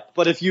layup.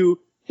 But if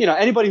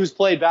anybody who's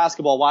played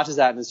basketball watches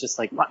that and it's just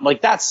like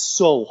that's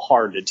so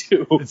hard to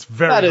do. It's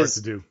very hard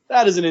to do.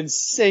 That is an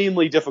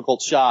insanely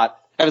difficult shot.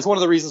 And it's one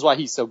of the reasons why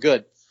he's so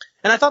good.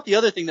 And I thought the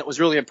other thing that was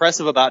really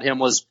impressive about him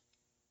was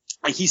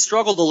he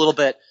struggled a little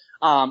bit,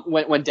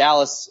 when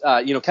Dallas,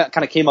 kind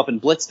of came up and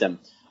blitzed him.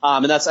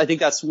 And I think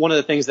that's one of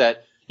the things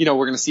that, we're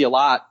going to see a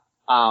lot,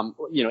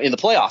 in the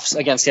playoffs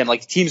against him.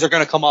 Like teams are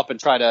going to come up and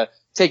try to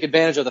take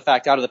advantage of the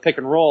fact out of the pick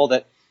and roll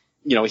that,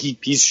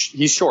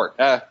 he's short.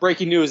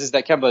 Breaking news is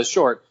that Kemba is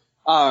short.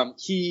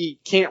 he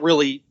can't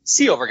really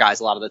see over guys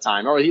a lot of the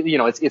time, or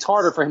it's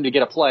harder for him to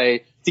get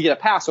a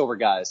pass over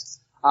guys.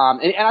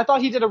 And I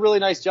thought he did a really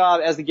nice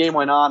job as the game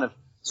went on of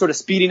sort of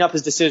speeding up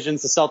his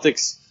decisions. The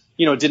Celtics,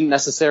 didn't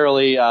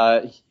necessarily,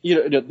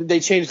 they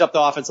changed up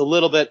the offense a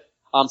little bit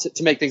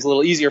to make things a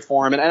little easier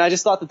for him. And I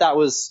just thought that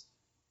was,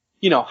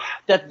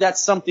 that's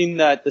something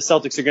that the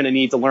Celtics are going to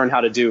need to learn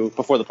how to do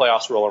before the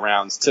playoffs roll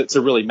around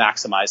to really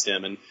maximize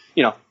him. And,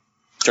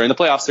 during the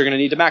playoffs, they're going to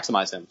need to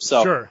maximize him.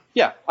 So, sure.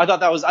 Yeah, I thought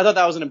that was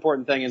an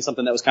important thing and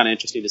something that was kind of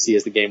interesting to see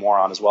as the game wore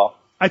on as well.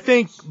 I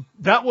think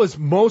that was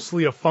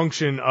mostly a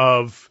function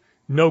of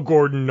no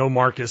Gordon, no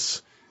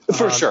Marcus.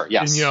 For sure,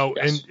 yes. And,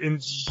 yes.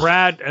 and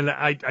Brad, and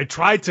I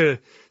tried to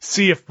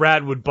see if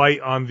Brad would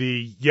bite on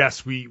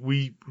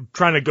we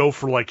trying to go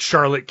for like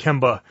Charlotte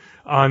Kemba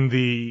on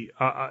the,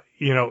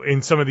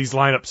 in some of these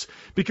lineups,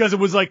 because it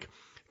was like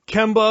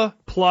Kemba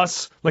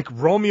plus like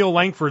Romeo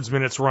Langford's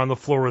minutes were on the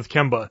floor with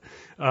Kemba.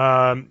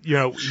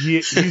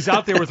 He's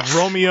out there with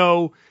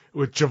Romeo,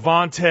 with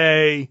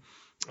Javante,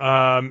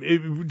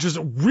 just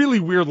really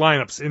weird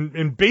lineups.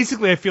 And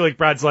basically I feel like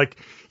Brad's like,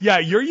 yeah,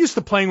 you're used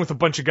to playing with a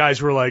bunch of guys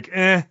who are like,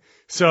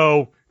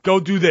 so go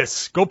do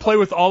this. Go play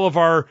with all of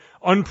our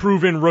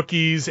unproven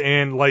rookies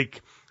and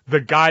like the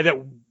guy that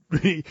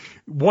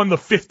won the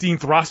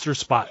 15th roster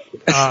spot.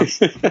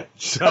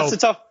 So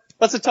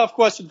That's a tough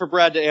question for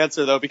Brad to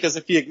answer though, because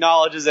if he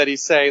acknowledges that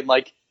he's saying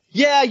like,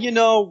 yeah,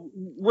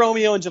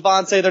 Romeo and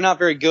Javante, they're not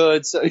very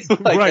good. So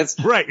right.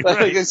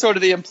 It's sort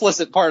of the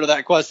implicit part of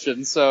that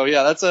question. So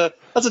yeah, that's a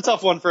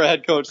tough one for a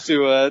head coach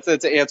to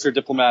answer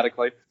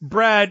diplomatically.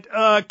 Brad,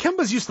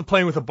 Kemba's used to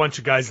playing with a bunch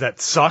of guys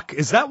that suck.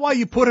 Is that why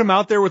you put him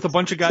out there with a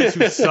bunch of guys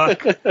who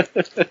suck?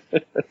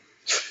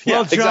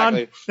 Well,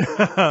 John,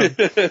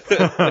 exactly.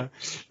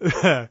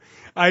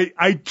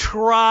 I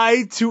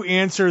tried to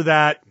answer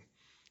that,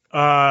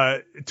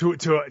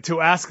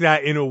 to ask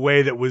that in a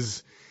way that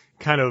was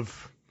kind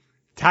of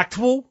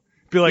tactful.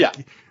 Be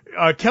like,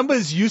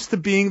 Kemba's used to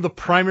being the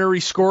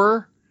primary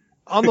scorer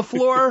on the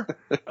floor.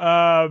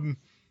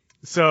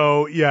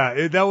 So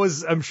yeah, that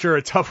was, I'm sure,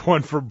 a tough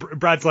one for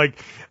Brad's.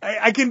 Like,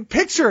 I can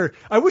picture,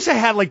 I wish I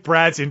had like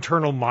Brad's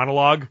internal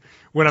monologue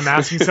when I'm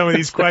asking some of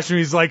these questions.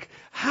 He's like,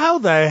 how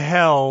the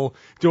hell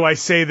do I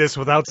say this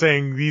without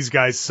saying these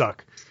guys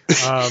suck?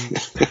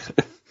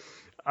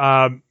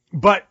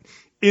 But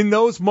in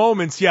those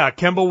moments,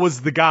 Kemba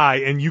was the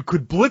guy, and you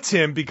could blitz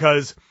him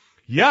because,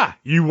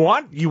 you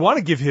want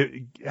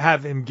to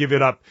have him give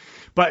it up.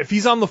 But if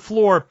he's on the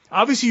floor,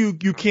 obviously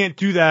you can't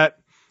do that.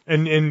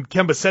 And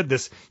Kemba said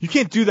this, you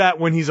can't do that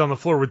when he's on the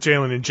floor with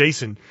Jalen and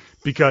Jason,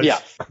 because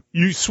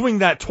you swing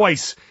that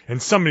twice and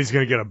somebody's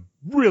going to get a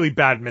really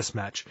bad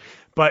mismatch.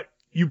 But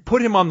you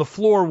put him on the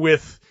floor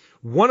with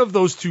one of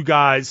those two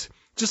guys,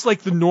 just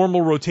like the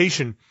normal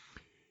rotation.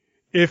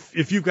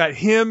 If you've got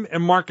him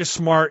and Marcus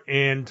Smart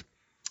and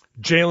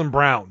Jaylen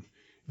Brown,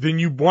 then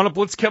you want to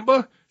blitz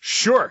Kemba?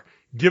 Sure.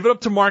 Give it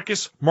up to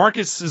Marcus.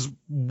 Marcus is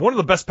one of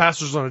the best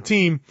passers on the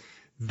team.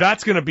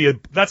 That's going to be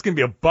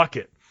a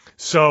bucket.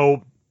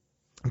 So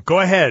go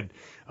ahead.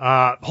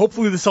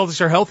 Hopefully the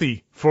Celtics are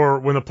healthy for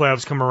when the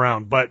playoffs come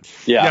around. But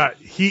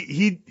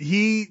he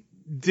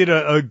did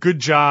a good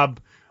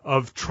job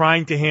of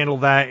trying to handle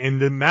that, and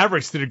the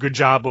Mavericks did a good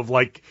job of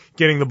like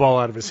getting the ball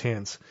out of his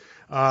hands.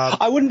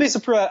 I wouldn't be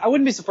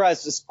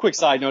surprised. Just a quick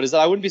side note is that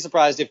I wouldn't be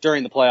surprised if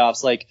during the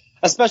playoffs, like,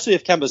 especially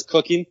if Kemba's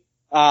cooking,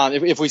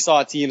 if we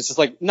saw a team, it's just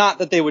like, not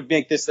that they would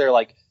make this their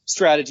like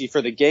strategy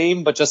for the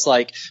game, but just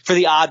like for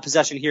the odd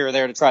possession here or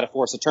there to try to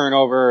force a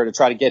turnover, to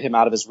try to get him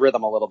out of his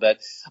rhythm a little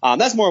bit.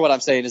 That's more what I'm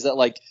saying, is that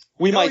like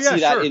we might see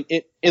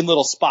that in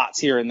little spots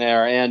here and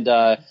there. And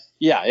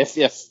if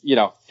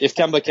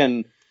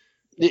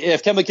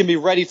Kemba can be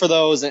ready for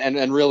those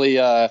and really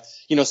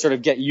sort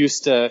of get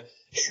used to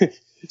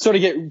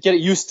get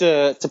used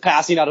to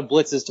passing out of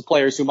blitzes to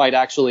players who might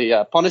actually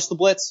punish the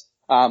blitz,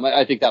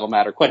 I think that'll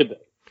matter quite a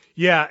bit.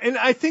 Yeah, and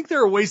I think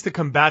there are ways to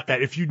combat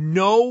that. If you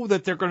know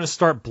that they're going to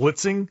start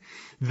blitzing,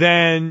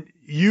 then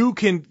you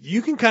can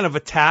kind of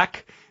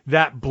attack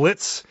that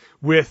blitz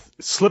with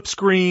slip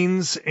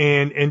screens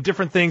and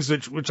different things,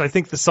 which I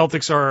think the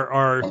Celtics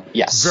are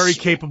very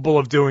capable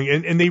of doing.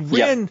 And they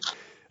ran.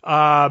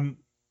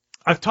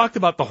 I've talked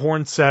about the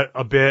horn set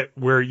a bit,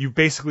 where you've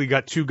basically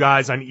got two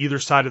guys on either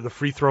side of the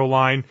free throw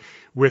line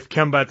with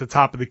Kemba at the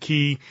top of the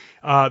key.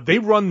 They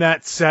run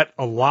that set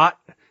a lot.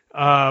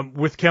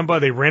 With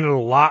Kemba, they ran it a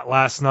lot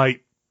last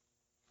night,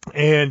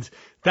 and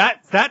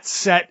that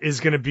set is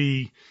going to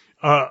be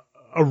a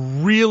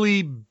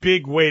really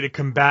big way to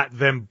combat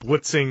them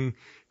blitzing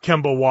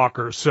Kemba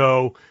Walker.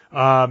 So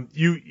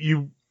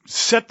you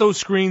set those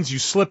screens, you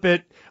slip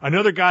it.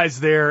 Another guy's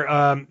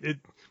there.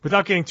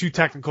 Without getting too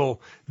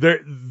technical,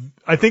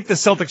 I think the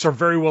Celtics are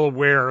very well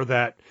aware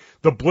that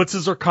the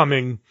blitzes are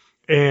coming,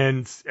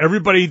 and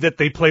everybody that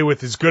they play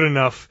with is good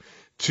enough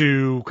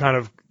to kind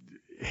of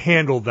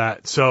handle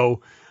that.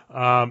 So,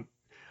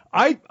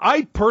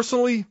 I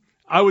personally,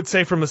 I would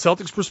say from a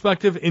Celtics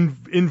perspective,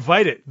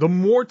 invite it. The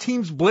more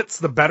teams blitz,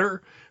 the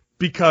better,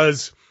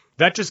 because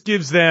that just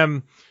gives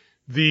them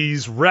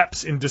these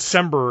reps in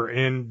December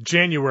and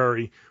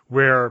January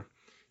where,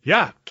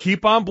 yeah,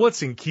 keep on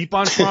blitzing, keep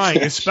on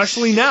trying,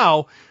 especially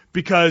now,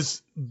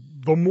 because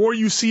the more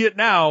you see it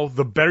now,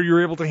 the better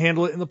you're able to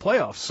handle it in the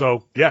playoffs.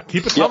 So, yeah,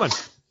 keep it coming.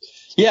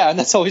 Yeah, and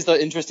that's always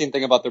the interesting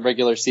thing about the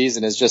regular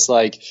season is just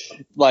you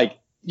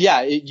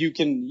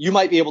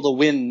might be able to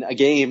win a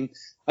game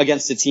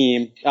against a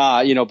team,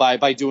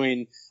 by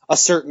doing a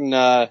certain,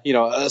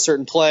 a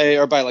certain play,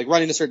 or by like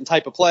running a certain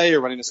type of play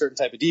or running a certain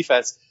type of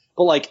defense.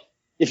 But like,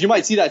 if you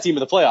might see that team in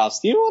the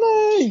playoffs, do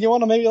you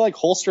want to maybe like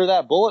holster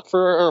that bullet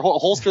or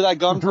holster that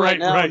gun for right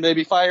now and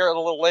maybe fire it a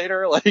little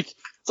later? Like,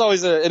 it's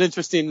always an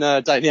interesting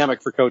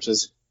dynamic for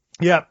coaches.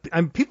 Yeah,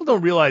 and people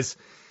don't realize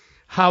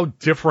how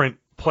different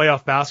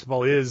playoff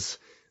basketball is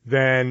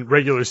than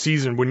regular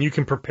season when you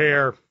can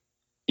prepare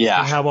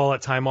and have all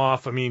that time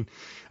off. I mean,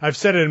 I've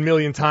said it a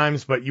million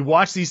times, but you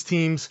watch these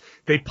teams,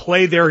 they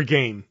play their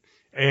game.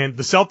 And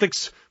the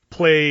Celtics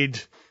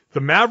played the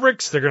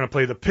Mavericks, they're going to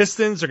play the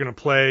Pistons, they're going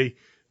to play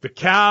the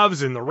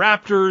Cavs and the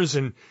Raptors,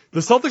 and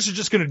the Celtics are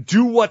just going to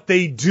do what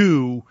they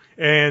do,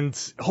 and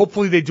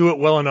hopefully they do it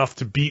well enough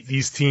to beat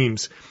these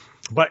teams.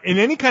 But in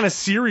any kind of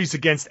series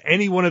against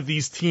any one of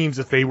these teams,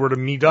 if they were to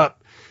meet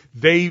up,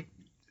 they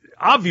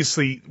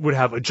obviously would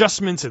have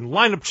adjustments and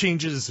lineup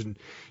changes, and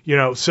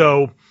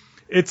so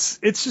it's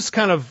just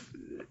kind of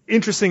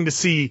interesting to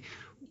see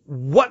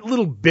what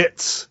little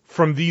bits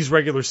from these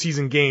regular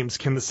season games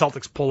can the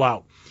Celtics pull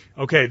out.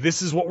 Okay,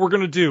 this is what we're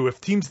going to do.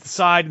 If teams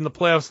decide in the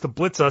playoffs to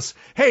blitz us,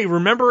 hey,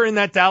 remember in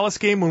that Dallas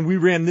game when we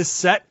ran this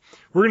set?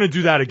 We're going to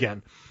do that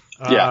again.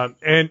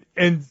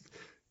 And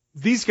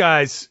these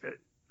guys,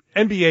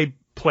 NBA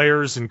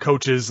players and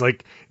coaches,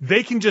 like,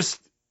 they can just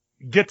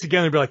get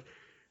together and be like,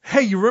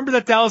 hey, you remember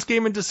that Dallas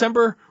game in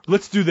December?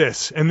 Let's do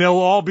this. And they'll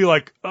all be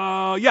like,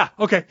 yeah,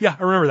 okay, yeah,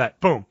 I remember that.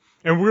 Boom.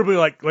 And we'll be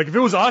like if it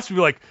was us, we'd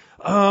be like,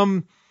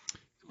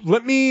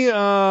 let me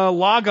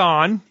log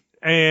on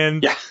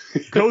and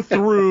go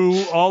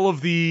through all of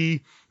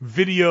the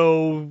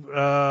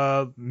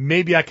video.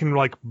 Maybe I can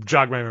like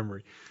jog my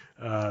memory.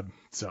 All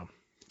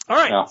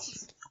right. Yeah.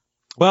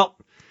 Well,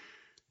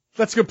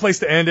 that's a good place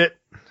to end it.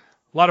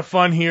 A lot of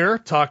fun here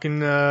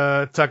talking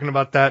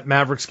about that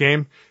Mavericks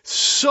game.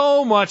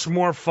 So much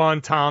more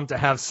fun, Tom, to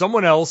have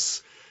someone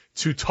else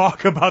to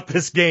talk about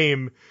this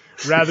game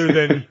rather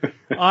than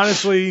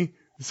honestly,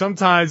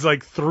 sometimes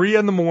like 3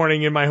 a.m.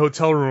 in my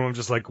hotel room, I'm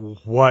just like,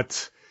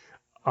 what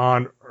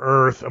on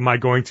earth am I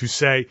going to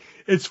say?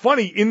 It's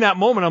funny, in that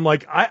moment, I'm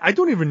like, I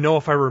don't even know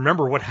if I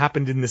remember what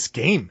happened in this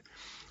game.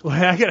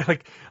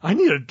 I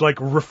need to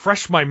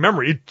refresh my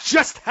memory. It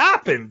just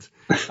happened.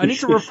 I need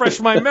to refresh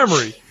my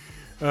memory.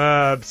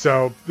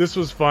 So this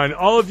was fun.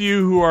 All of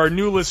you who are a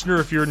new listener,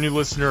 if you're a new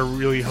listener, I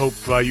really hope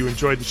you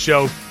enjoyed the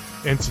show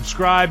and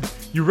subscribe.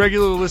 You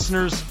regular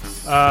listeners,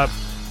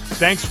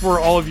 thanks for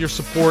all of your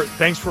support.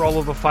 Thanks for all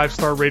of the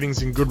 5-star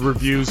ratings and good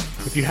reviews.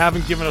 If you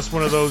haven't given us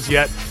one of those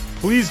yet,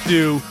 please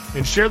do,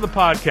 and share the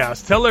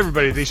podcast. Tell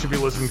everybody they should be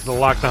listening to the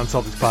Locked On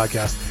Celtics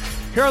podcast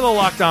here on the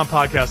Locked On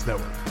Podcast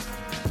Network.